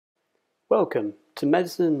Welcome to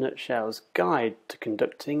Medicine in a Nutshell's Guide to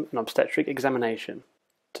Conducting an Obstetric Examination.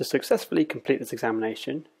 To successfully complete this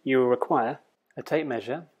examination, you will require a tape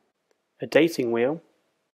measure, a dating wheel,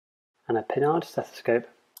 and a pinard stethoscope.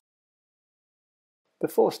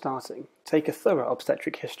 Before starting, take a thorough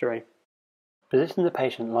obstetric history. Position the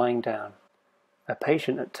patient lying down. A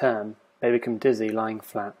patient at term may become dizzy lying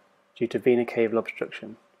flat due to vena cava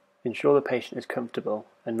obstruction. Ensure the patient is comfortable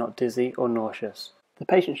and not dizzy or nauseous. The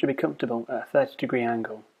patient should be comfortable at a 30-degree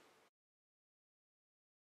angle.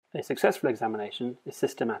 A successful examination is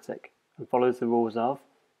systematic and follows the rules of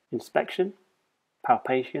inspection,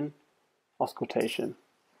 palpation, auscultation.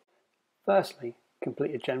 Firstly,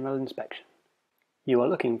 complete a general inspection. You are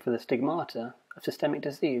looking for the stigmata of systemic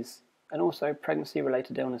disease and also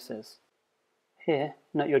pregnancy-related illnesses. Here,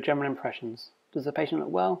 note your general impressions. Does the patient look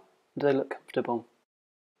well? Do they look comfortable?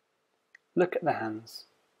 Look at the hands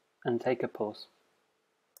and take a pulse.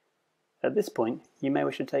 At this point, you may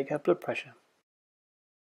wish to take her blood pressure.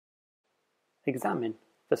 Examine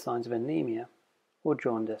for signs of anemia or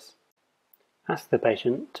jaundice. Ask the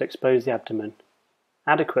patient to expose the abdomen.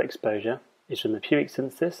 Adequate exposure is from the pubic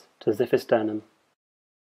symphysis to the xiphisternum.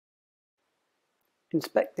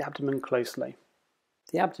 Inspect the abdomen closely.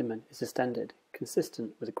 The abdomen is distended,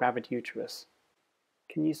 consistent with a gravid uterus.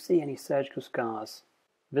 Can you see any surgical scars,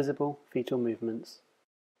 visible fetal movements,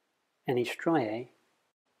 any striae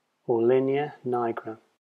or linea nigra?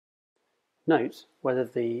 Note whether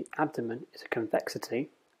the abdomen is a convexity,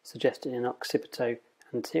 suggesting an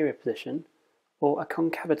occipito-anterior position, or a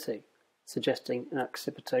concavity, suggesting an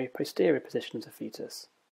occipito-posterior position of the fetus.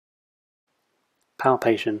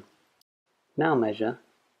 Palpation. Now measure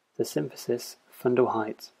the symphysis fundal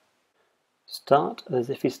height. Start at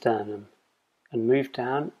the xiphisternum and move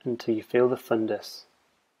down until you feel the fundus.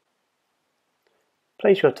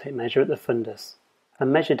 Place your tape measure at the fundus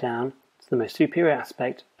and measure down to the most superior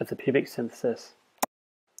aspect of the pubic symphysis.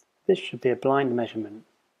 This should be a blind measurement,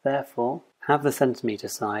 therefore have the centimetre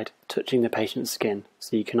side touching the patient's skin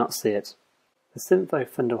so you cannot see it. The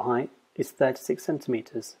symphyfundal height is 36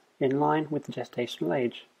 centimetres, in line with the gestational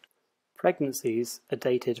age. Pregnancies are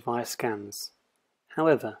dated via scans.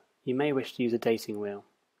 However, you may wish to use a dating wheel.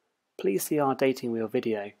 Please see our dating wheel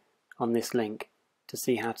video on this link to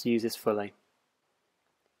see how to use this fully.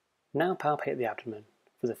 Now palpate the abdomen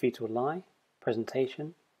for the fetal lie,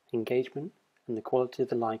 presentation, engagement, and the quality of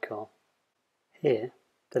the liquor. Here,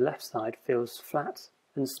 the left side feels flat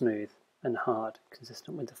and smooth and hard,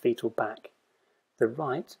 consistent with the fetal back. The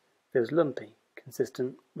right feels lumpy,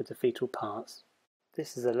 consistent with the fetal parts.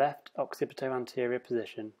 This is the left occipito-anterior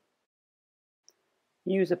position.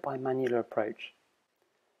 Use a bimanual approach.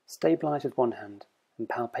 Stabilize with one hand and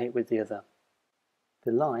palpate with the other.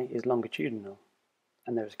 The lie is longitudinal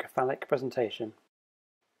and there is a cephalic presentation.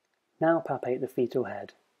 Now palpate the fetal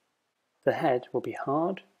head. The head will be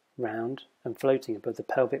hard, round and floating above the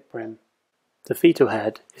pelvic brim. The fetal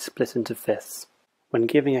head is split into fifths. When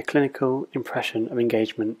giving a clinical impression of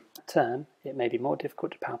engagement, at term it may be more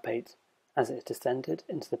difficult to palpate as it is distended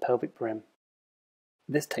into the pelvic brim.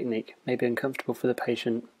 This technique may be uncomfortable for the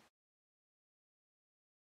patient.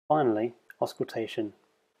 Finally, auscultation.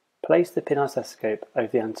 Place the pinard stethoscope over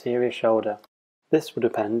the anterior shoulder. This will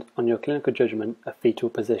depend on your clinical judgment of fetal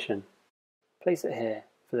position. Place it here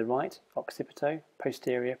for the right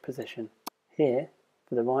occipito-posterior position. Here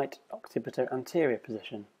for the right occipito-anterior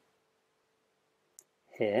position.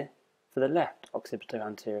 Here for the left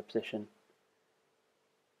occipito-anterior position.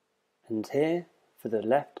 And here for the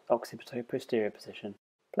left occipito-posterior position.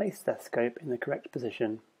 Place the stethoscope in the correct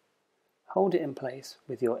position. Hold it in place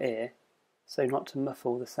with your ear so not to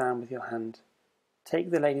muffle the sound with your hand.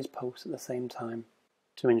 Take the lady's pulse at the same time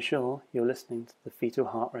to ensure you're listening to the fetal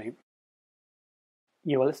heart rate.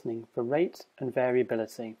 You are listening for rate and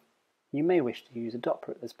variability. You may wish to use a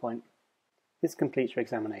Doppler at this point. This completes your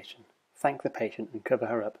examination. Thank the patient and cover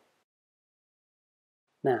her up.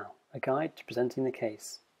 Now, a guide to presenting the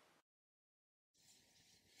case.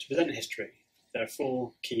 To present a history, there are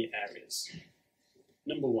 4 key areas.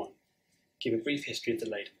 Number 1, give a brief history of the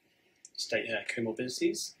lady. State her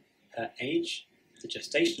comorbidities, her age, the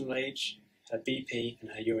gestational age, her BP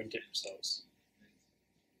and her urine dip results.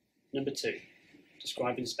 Number 2,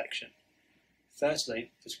 describe inspection.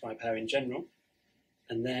 Firstly, describe her in general,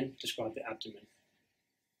 and then describe the abdomen.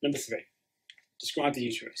 Number 3, describe the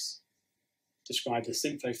uterus. Describe the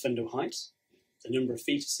symphyfundal height, the number of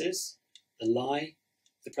fetuses, the lie,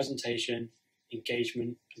 the presentation,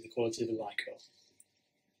 engagement, and the quality of the liquor.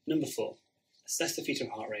 Number 4, assess the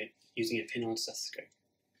fetal heart rate using a pinard stethoscope.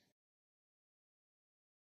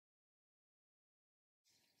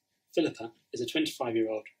 Philippa is a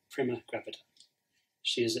 25-year-old prima gravida.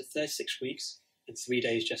 She is at 36 weeks and 3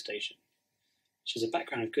 days gestation. She has a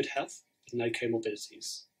background of good health with no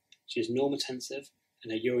comorbidities. She is normotensive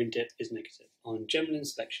and her urine dip is negative. On general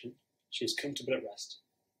inspection, she is comfortable at rest.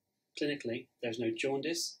 Clinically, there is no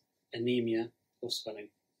jaundice, anemia, or swelling.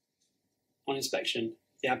 On inspection,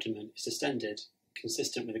 the abdomen is distended,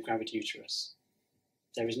 consistent with a gravid uterus.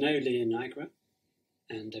 There is no linea nigra,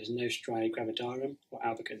 and there is no striae gravidarum or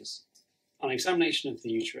albicans. On examination of the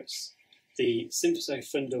uterus, the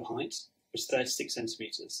symphyso-fundal height was 36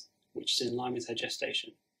 centimetres, which is in line with her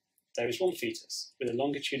gestation. There is one fetus with a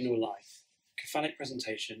longitudinal lie, cephalic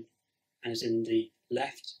presentation, and is in the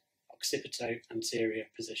left occipito-anterior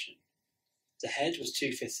position. The head was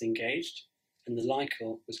 2/5 engaged, and the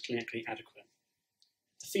lical was clinically adequate.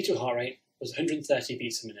 The fetal heart rate was 130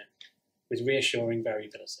 beats a minute, with reassuring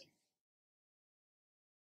variability.